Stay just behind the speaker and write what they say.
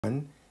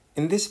In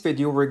this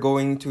video, we're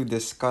going to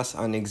discuss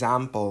an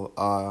example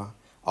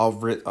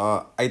of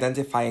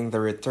identifying the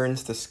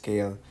returns to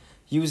scale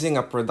using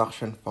a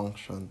production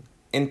function.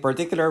 In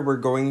particular, we're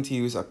going to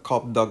use a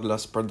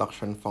Cobb-Douglas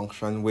production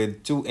function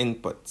with two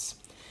inputs.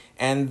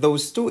 And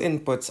those two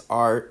inputs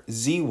are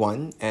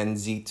Z1 and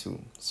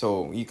Z2.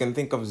 So you can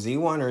think of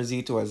Z1 or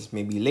Z2 as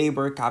maybe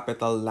labor,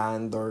 capital,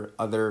 land, or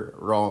other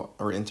raw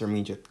or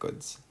intermediate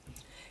goods.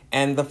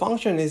 And the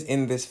function is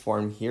in this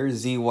form here,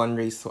 Z1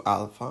 raised to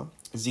alpha,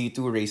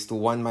 Z2 raised to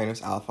 1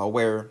 minus alpha,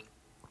 where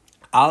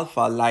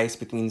alpha lies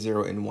between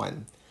 0 and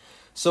 1.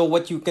 So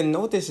what you can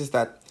notice is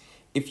that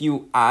if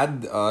you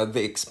add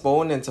the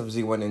exponents of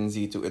Z1 and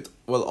Z2, it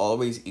will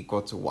always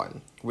equal to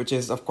 1, which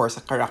is, of course,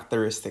 a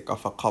characteristic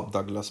of a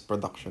Cobb-Douglas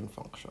production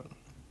function.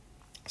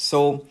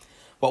 So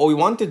what we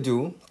want to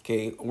do,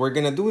 okay, we're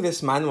going to do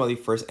this manually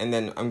first, and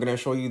then I'm going to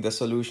show you the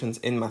solutions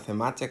in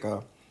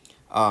Mathematica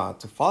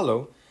to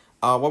follow.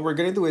 What we're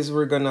going to do is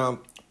we're going to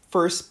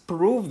first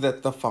prove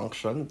that the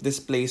function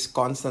displays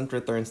constant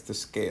returns to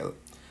scale.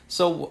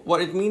 So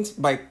what it means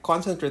by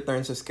constant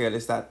returns to scale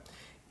is that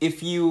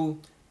if you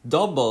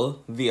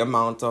double the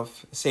amount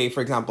of, say,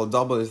 for example,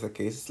 double is the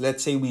case.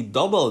 Let's say we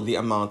double the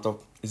amount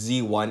of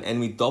Z1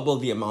 and we double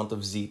the amount of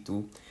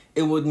Z2.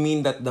 It would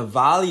mean that the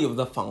value of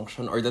the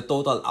function or the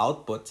total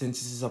output, since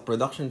this is a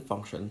production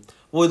function,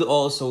 would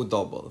also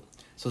double.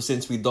 So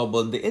since we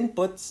doubled the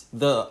inputs,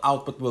 the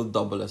output will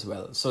double as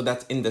well. So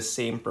that's in the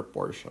same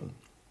proportion.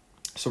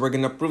 So we're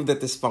going to prove that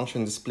this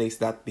function displays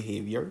that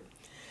behavior.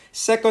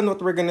 Second,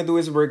 what we're going to do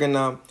is we're going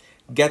to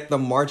get the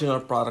marginal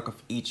product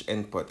of each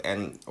input,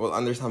 and we'll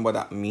understand what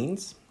that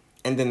means.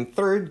 And then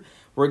third,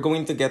 we're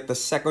going to get the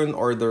second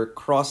order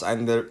cross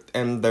and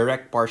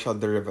direct partial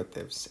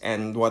derivatives,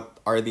 and what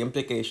are the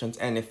implications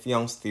and if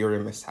Young's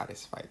theorem is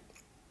satisfied.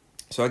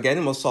 So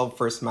again, we'll solve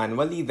first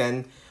manually,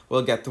 then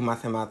we'll get to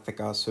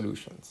Mathematica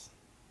solutions.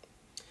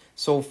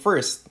 So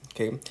first,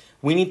 okay,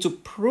 we need to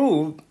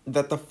prove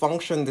that the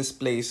function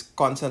displays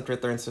constant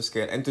returns to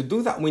scale. And to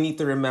do that, we need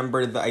to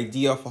remember the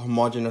idea of a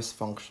homogeneous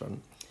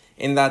function,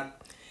 in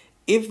that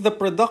if the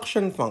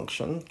production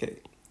function, okay,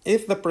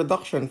 if the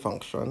production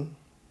function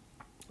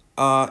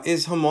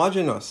is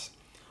homogeneous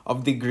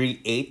of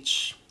degree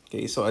h,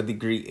 okay, so a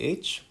degree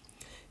h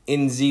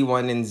in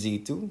Z1 and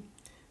Z2,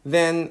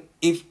 then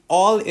if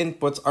all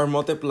inputs are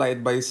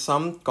multiplied by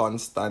some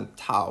constant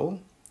tau,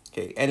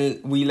 okay, and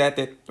we let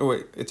it, oh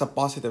wait, it's a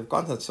positive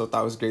constant, so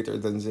tau is greater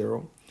than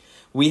 0,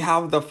 we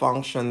have the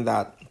function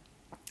that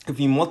if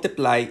we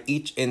multiply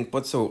each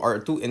input, so our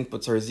two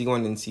inputs are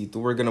Z1 and Z2,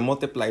 we're going to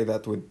multiply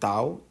that with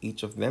tau,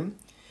 each of them.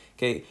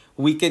 Okay,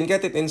 we can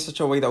get it in such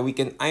a way that we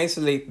can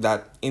isolate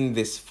that in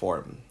this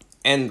form.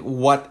 And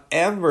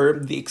whatever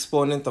the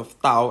exponent of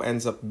tau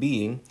ends up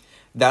being,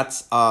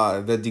 that's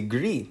the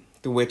degree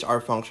to which our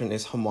function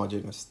is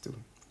homogeneous to.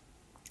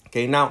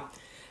 Okay, now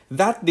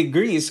that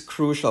degree is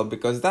crucial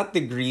because that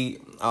degree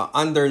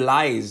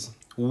underlies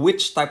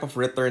which type of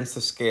returns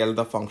to scale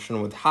the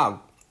function would have.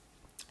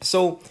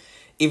 So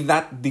if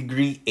that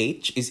degree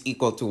h is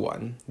equal to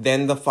 1,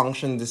 then the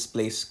function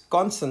displays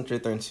constant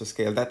returns to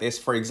scale. That is,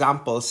 for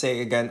example,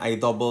 say again, I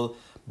double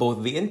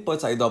both the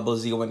inputs, I double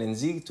Z1 and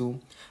Z2,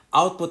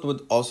 output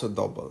would also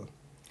double.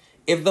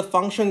 If the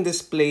function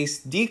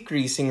displays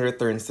decreasing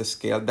returns to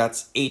scale,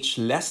 that's h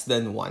less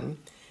than 1,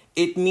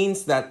 it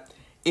means that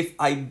if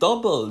I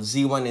double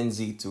Z1 and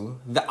Z2,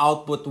 the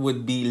output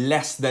would be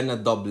less than a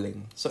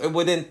doubling. So it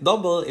wouldn't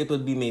double, it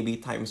would be maybe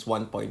times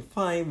 1.5,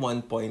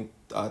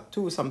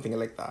 1.2, something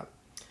like that.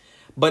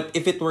 But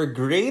if it were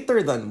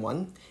greater than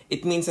 1,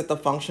 it means that the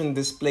function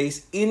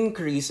displays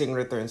increasing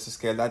returns to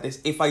scale. That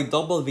is, if I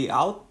double the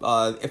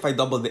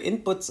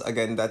inputs,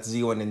 again, that's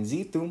Z1 and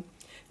Z2,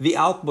 the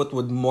output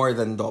would more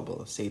than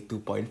double, say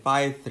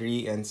 2.5,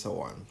 3, and so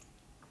on.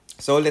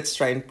 So let's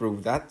try and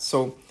prove that.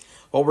 So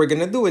what we're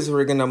going to do is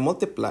we're going to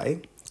multiply,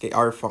 okay,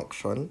 our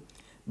function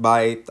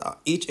by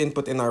each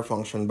input in our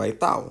function by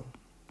tau.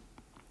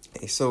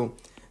 Okay, so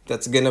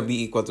that's going to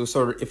be equal to,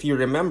 so if you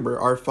remember,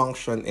 our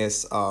function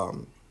is,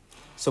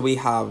 so we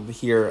have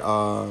here,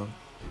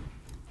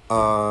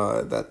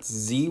 that's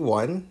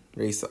Z1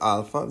 raised to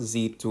alpha,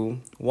 Z2,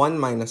 1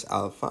 minus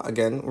alpha.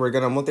 Again, we're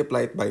going to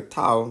multiply it by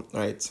tau,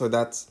 right? So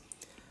that's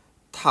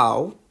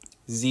tau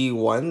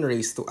Z1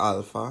 raised to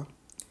alpha,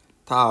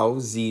 tau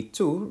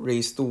Z2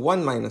 raised to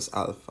 1 minus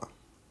alpha.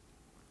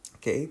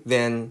 Okay,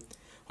 then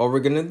what we're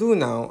going to do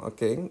now,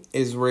 okay,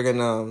 is we're going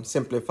to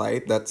simplify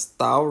it. That's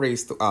tau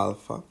raised to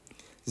alpha,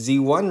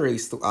 Z1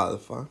 raised to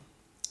alpha,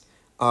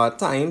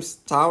 times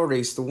tau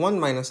raised to 1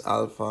 minus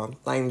alpha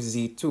times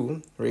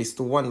Z2 raised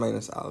to 1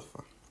 minus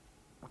alpha.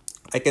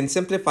 I can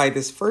simplify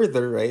this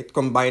further, right?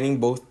 Combining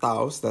both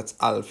taus, that's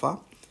alpha,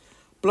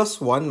 plus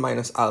 1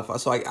 minus alpha.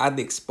 So I add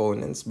the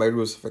exponents by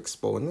rules of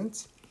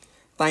exponents,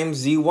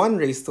 times Z1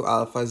 raised to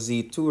alpha,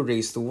 Z2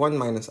 raised to 1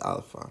 minus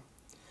alpha.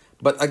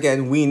 But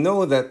again, we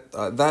know that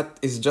that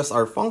is just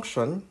our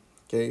function.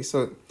 Okay,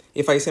 so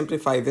if I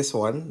simplify this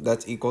one,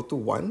 that's equal to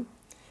 1.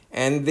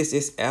 And this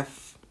is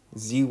f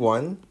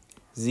Z1,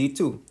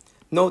 Z2.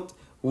 Note,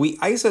 we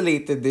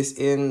isolated this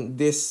in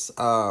this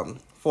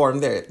form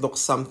there. It looks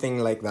something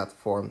like that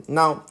form.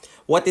 Now,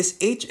 what is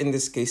h in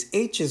this case?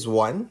 H is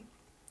 1.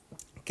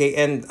 Okay,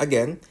 and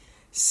again,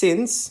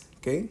 since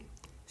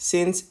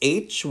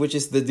h, which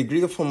is the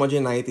degree of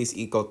homogeneity, is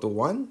equal to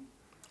 1,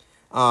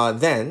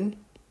 then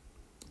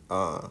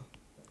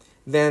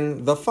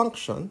the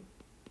function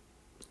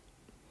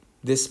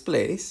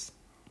displays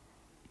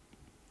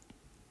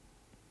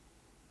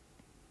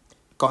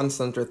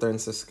constant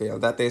returns to scale.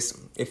 That is,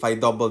 if I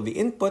double the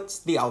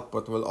inputs, the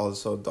output will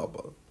also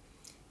double.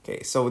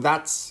 Okay, so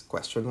that's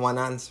question 1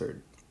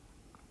 answered.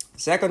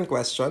 Second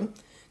question,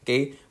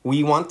 okay,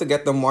 we want to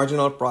get the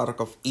marginal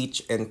product of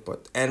each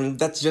input. And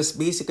that's just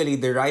basically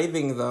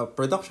deriving the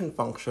production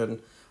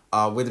function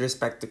with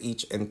respect to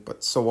each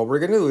input. So what we're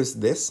going to do is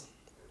this.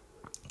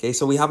 Okay,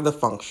 so we have the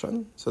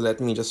function. So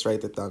let me just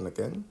write it down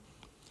again.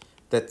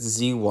 That's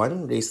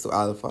z1 raised to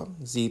alpha,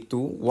 z2,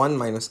 1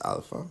 minus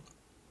alpha.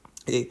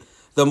 Okay,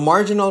 the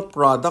marginal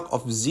product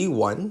of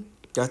z1,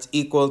 that's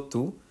equal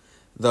to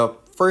the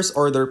first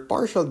order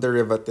partial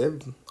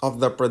derivative of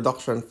the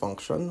production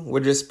function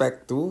with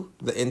respect to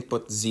the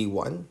input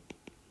z1.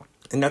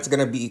 And that's going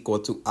to be equal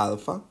to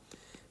alpha,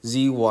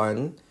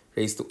 z1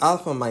 raised to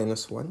alpha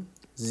minus 1,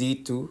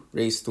 z2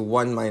 raised to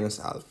 1 minus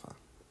alpha.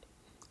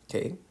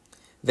 Okay,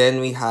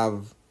 then we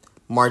have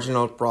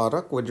marginal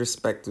product with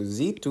respect to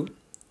z2.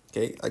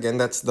 Okay, again,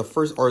 that's the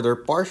first order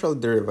partial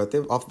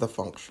derivative of the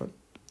function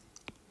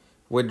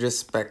with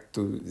respect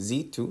to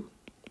z2.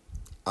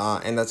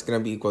 And that's going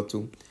to be equal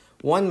to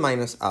 1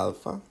 minus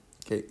alpha.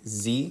 Okay,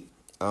 this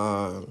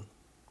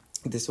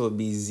will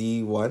be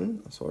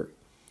z1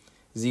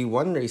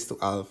 raised to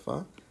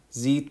alpha,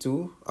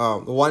 z2,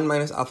 1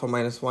 minus alpha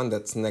minus 1,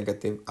 that's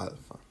negative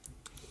alpha.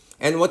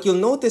 And what you'll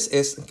notice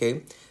is,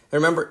 okay,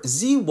 remember,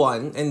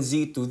 z1 and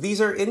z2, these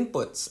are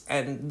inputs,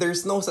 and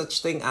there's no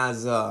such thing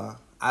as a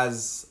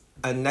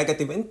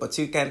negative input.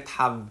 So you can't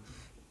have,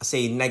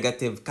 say,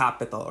 negative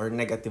capital or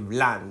negative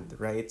land,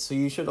 right? So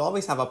you should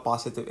always have a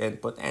positive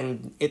input,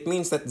 and it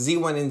means that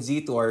z1 and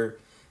z2 are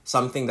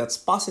something that's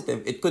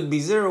positive. It could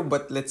be 0,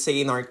 but let's say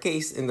in our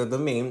case, in the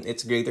domain,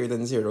 it's greater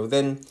than 0.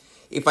 Then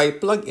if I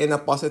plug in a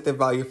positive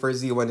value for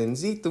z1 and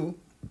z2,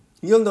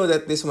 you'll know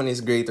that this one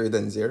is greater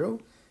than 0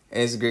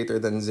 and is greater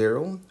than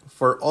 0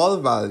 for all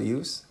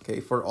values, okay,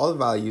 for all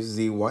values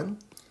z1,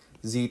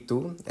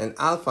 z2, and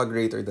alpha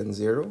greater than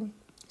 0.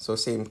 So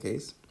same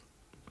case,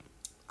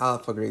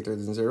 alpha greater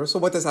than 0. So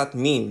what does that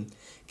mean?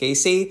 Okay,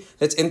 say,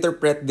 let's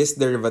interpret this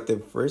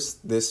derivative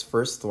first, this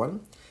first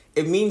one.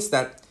 It means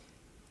that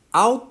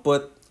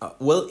output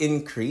will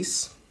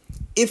increase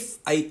if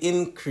I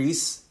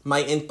increase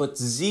my input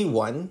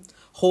z1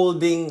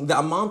 holding the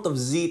amount of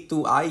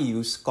z2 I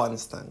use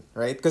constant,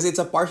 right? Because it's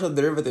a partial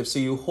derivative, so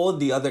you hold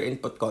the other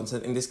input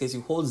constant. In this case,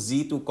 you hold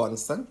z2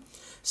 constant.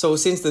 So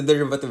since the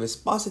derivative is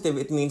positive,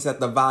 it means that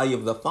the value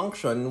of the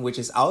function, which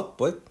is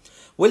output,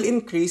 will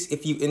increase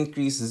if you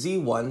increase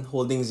z1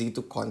 holding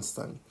z2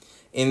 constant.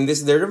 In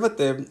this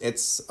derivative,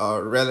 it's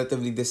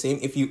relatively the same.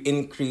 If you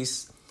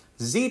increase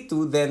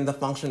z2, then the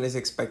function is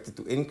expected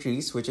to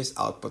increase, which is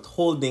output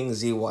holding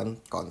z1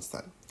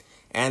 constant.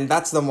 And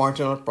that's the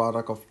marginal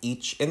product of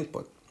each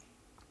input.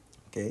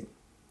 Okay,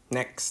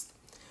 next.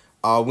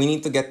 We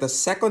need to get the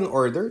second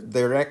order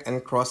direct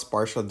and cross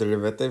partial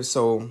derivative.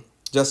 So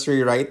just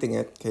rewriting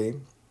it, okay.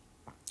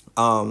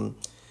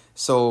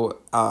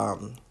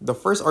 The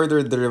first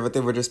order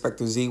derivative with respect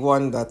to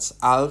z1, that's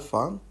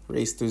alpha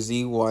raised to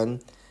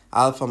z1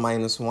 alpha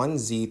minus 1,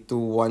 z2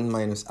 1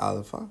 minus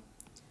alpha.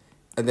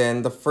 And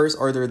then the first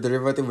order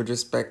derivative with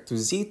respect to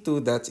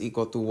z2, that's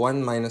equal to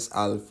 1 minus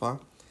alpha,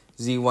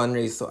 z1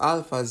 raised to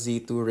alpha,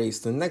 z2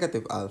 raised to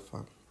negative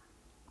alpha.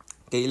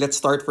 Okay, let's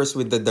start first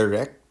with the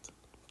direct.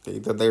 Okay,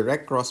 the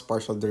direct cross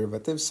partial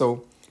derivative.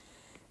 So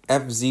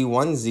f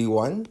z1,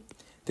 z1.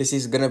 This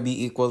is going to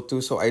be equal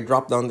to, so I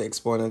drop down the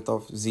exponent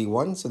of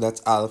z1, so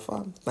that's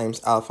alpha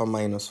times alpha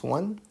minus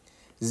 1.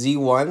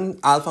 z1,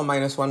 alpha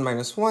minus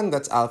 1,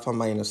 that's alpha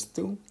minus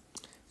 2.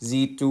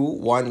 z2,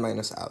 1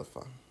 minus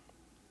alpha.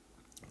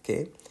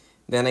 Okay,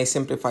 then I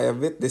simplify a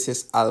bit. This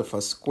is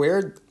alpha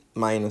squared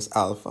minus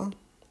alpha.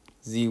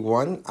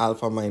 z1,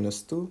 alpha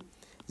minus 2.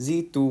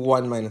 z2,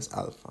 1 minus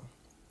alpha.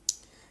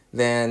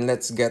 Then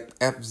let's get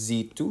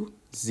fz2,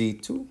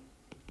 z2.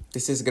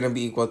 This is going to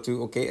be equal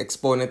to, okay,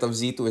 exponent of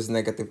z2 is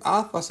negative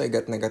alpha, so I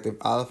get negative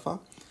alpha.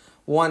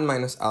 1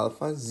 minus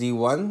alpha,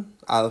 z1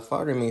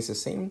 alpha remains the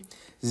same.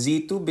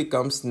 z2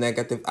 becomes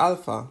negative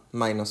alpha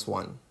minus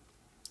 1.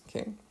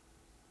 Okay.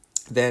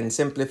 Then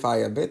simplify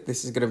a bit.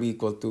 This is going to be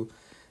equal to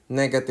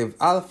negative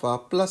alpha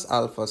plus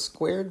alpha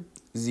squared,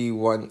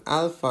 z1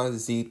 alpha,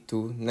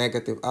 z2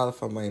 negative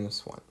alpha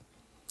minus 1.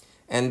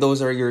 And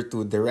those are your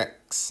two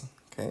directs.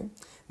 Okay.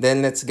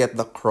 Then let's get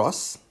the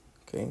cross.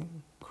 Okay,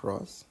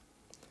 cross.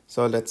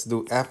 So let's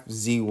do f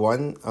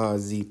z1,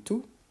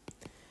 z2.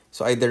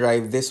 So I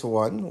derive this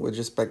one with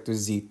respect to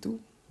z2.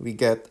 We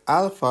get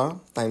alpha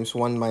times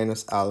 1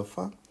 minus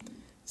alpha,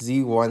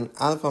 z1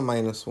 alpha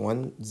minus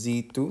 1,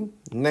 z2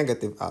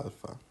 negative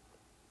alpha.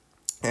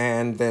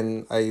 And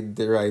then I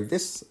derive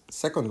this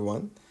second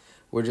one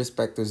with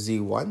respect to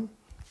z1.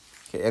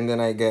 Okay, and then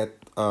I get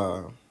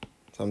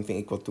something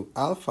equal to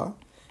alpha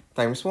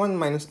times 1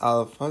 minus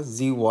alpha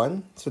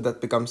z1. So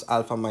that becomes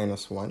alpha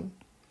minus 1.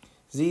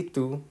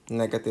 Z2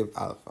 negative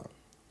alpha.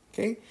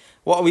 Okay,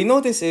 what we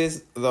notice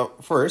is the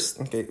first,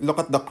 okay, look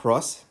at the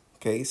cross.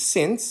 Okay,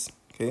 since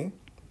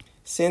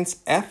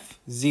f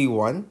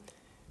z1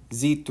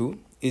 z2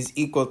 is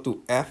equal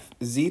to f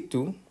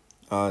z2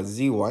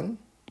 z1,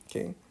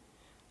 okay,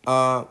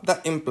 that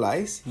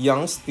implies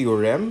Young's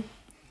theorem.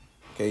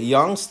 Okay,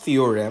 Young's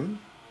theorem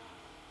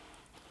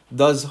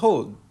does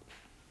hold.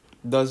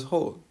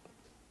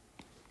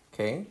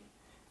 Okay,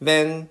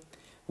 then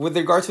with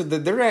regards to the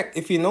direct,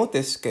 if you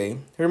notice, okay,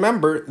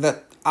 remember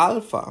that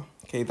alpha,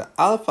 okay, the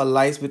alpha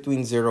lies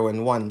between 0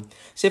 and 1.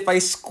 So if I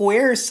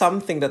square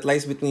something that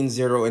lies between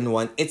 0 and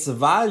 1, its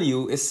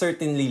value is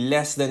certainly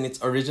less than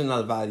its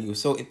original value.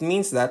 So it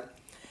means that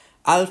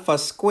alpha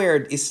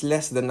squared is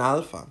less than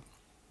alpha.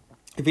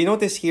 If you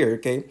notice here,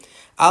 okay,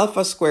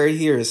 alpha squared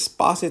here is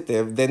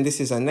positive, then this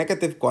is a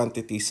negative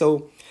quantity.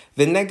 So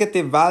the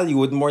negative value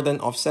would more than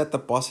offset the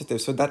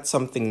positive. So that's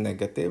something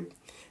negative.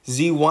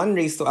 Z1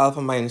 raised to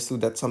alpha minus 2,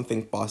 that's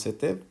something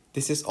positive.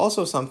 This is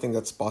also something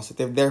that's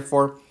positive.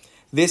 Therefore,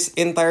 this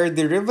entire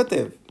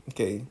derivative,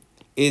 okay,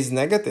 is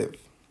negative.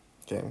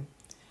 Okay.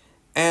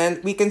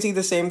 And we can see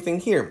the same thing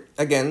here.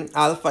 Again,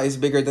 alpha is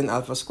bigger than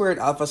alpha squared.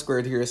 Alpha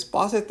squared here is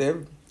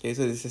positive. Okay,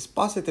 so this is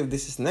positive,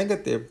 this is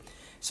negative.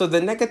 So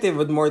the negative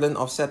would more than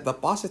offset the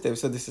positive.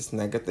 So this is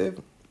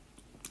negative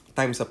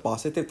times a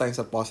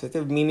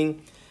positive,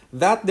 meaning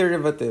that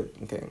derivative,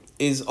 okay,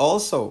 is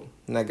also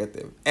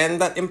negative.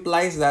 And that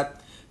implies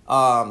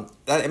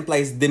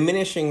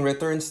diminishing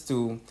returns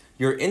to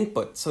your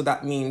input. So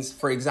that means,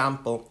 for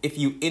example, if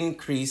you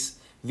increase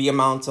the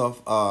amount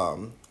of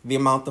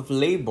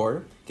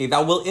labor, okay,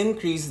 that will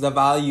increase the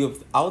value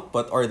of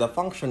output or the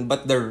function,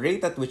 but the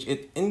rate at which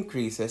it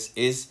increases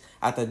is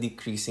at a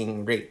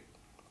decreasing rate.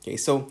 Okay,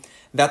 so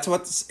that's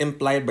what's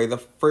implied by the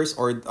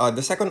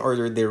second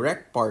order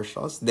direct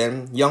partials.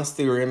 Then Young's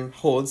theorem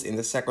holds in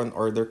the second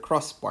order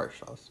cross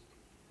partials.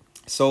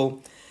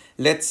 So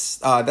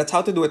that's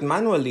how to do it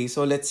manually.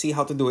 So let's see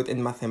how to do it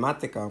in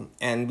Mathematica,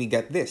 and we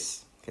get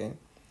this. Okay,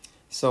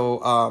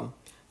 so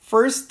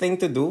first thing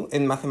to do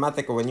in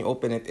Mathematica when you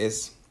open it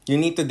is you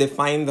need to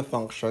define the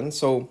function.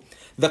 So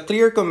the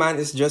clear command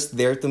is just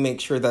there to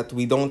make sure that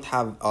we don't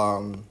have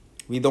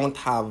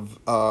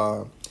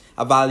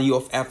a value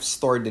of f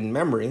stored in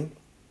memory.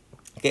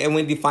 Okay, and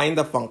we define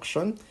the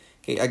function.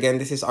 Okay, again,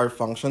 this is our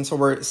function. So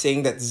we're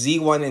saying that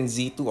z1 and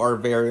z2 are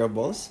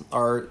variables,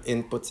 are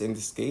inputs in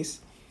this case.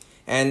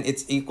 And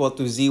it's equal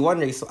to z1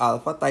 raised to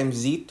alpha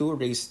times z2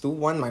 raised to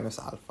 1 minus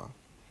alpha.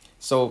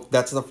 So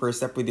that's the first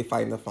step, we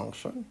define the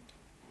function.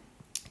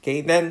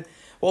 Okay, then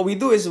what we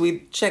do is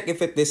we check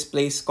if it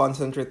displays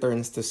constant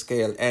returns to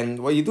scale. And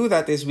what you do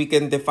that is we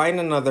can define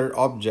another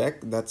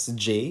object, that's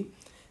j,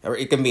 or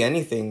it can be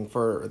anything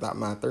for that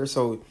matter.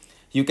 So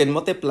you can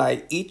multiply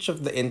each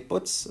of the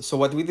inputs. So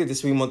what we did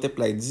is we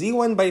multiplied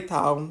z1 by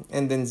tau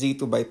and then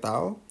z2 by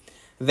tau.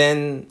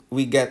 Then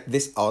we get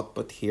this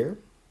output here.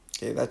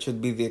 Okay, that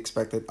should be the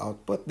expected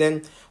output.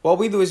 Then what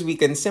we do is we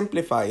can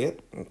simplify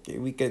it. Okay,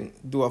 we can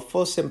do a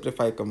full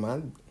simplify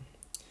command.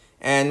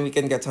 And we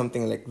can get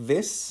something like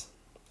this.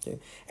 Okay,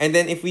 and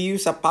then if we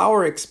use a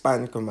power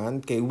expand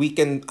command, okay, we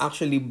can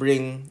actually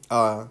bring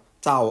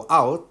tau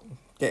out.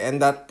 Okay,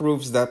 and that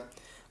proves that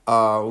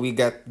we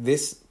get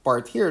this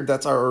part here,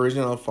 that's our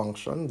original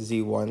function,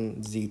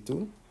 z1,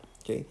 z2,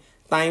 okay,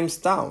 times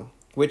tau,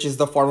 which is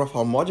the form of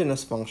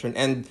homogeneous function.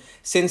 And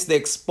since the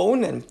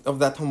exponent of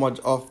that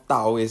of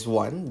tau is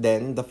 1,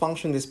 then the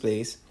function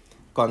displays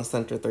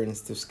constant returns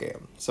to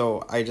scale.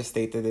 So I just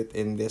stated it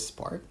in this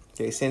part.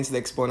 Okay, since the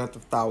exponent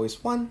of tau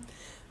is 1,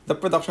 the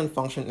production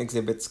function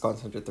exhibits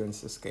constant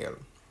returns to scale.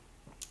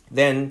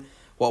 Then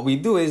what we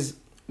do is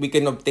we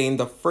can obtain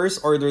the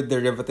first order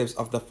derivatives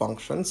of the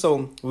function.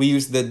 So we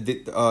use the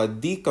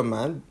d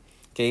command,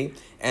 okay,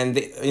 and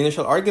the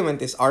initial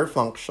argument is our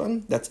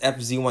function, that's f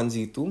z1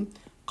 z2,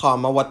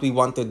 comma what we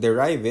want to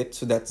derive it,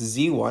 so that's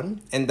z1,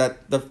 and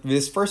that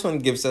this first one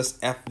gives us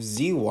f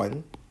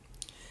z1.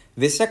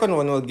 This second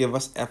one will give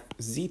us f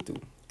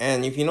z2.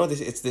 And if you notice,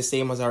 it's the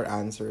same as our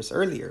answers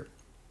earlier.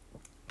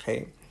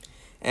 Okay,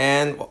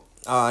 and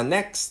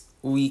next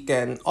we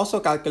can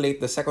also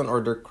calculate the second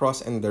order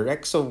cross and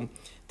direct. So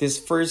these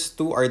first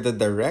two are the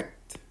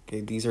direct.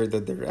 Okay, these are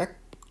the direct.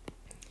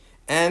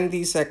 And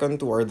the second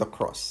two are the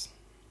cross.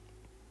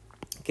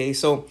 Okay,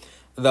 so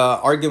the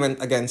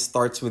argument again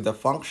starts with the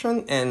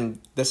function, and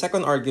the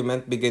second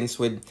argument begins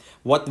with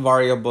what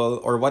variable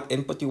or what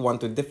input you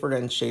want to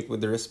differentiate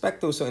with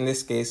respect to. So in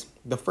this case,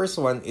 the first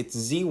one, it's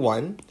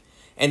z1,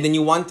 and then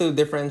you want to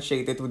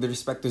differentiate it with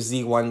respect to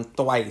z1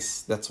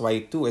 twice. That's why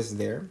 2 is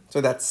there.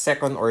 So that's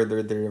second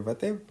order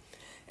derivative.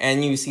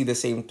 And you see the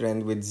same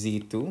trend with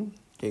z2.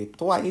 Okay,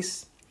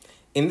 twice.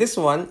 In this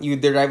one, you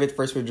derive it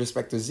first with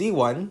respect to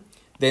z1,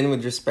 then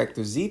with respect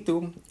to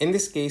z2. In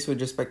this case,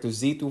 with respect to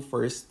z2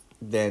 first,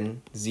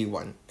 then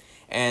z1.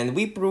 And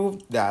we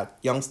proved that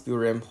Young's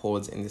theorem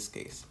holds in this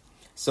case.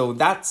 So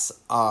that's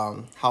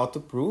how to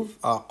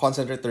prove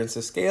constant returns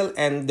to scale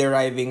and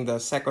deriving the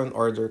second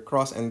order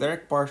cross and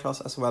direct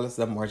partials as well as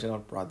the marginal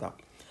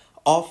product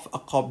of a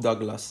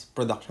Cobb-Douglas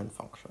production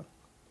function.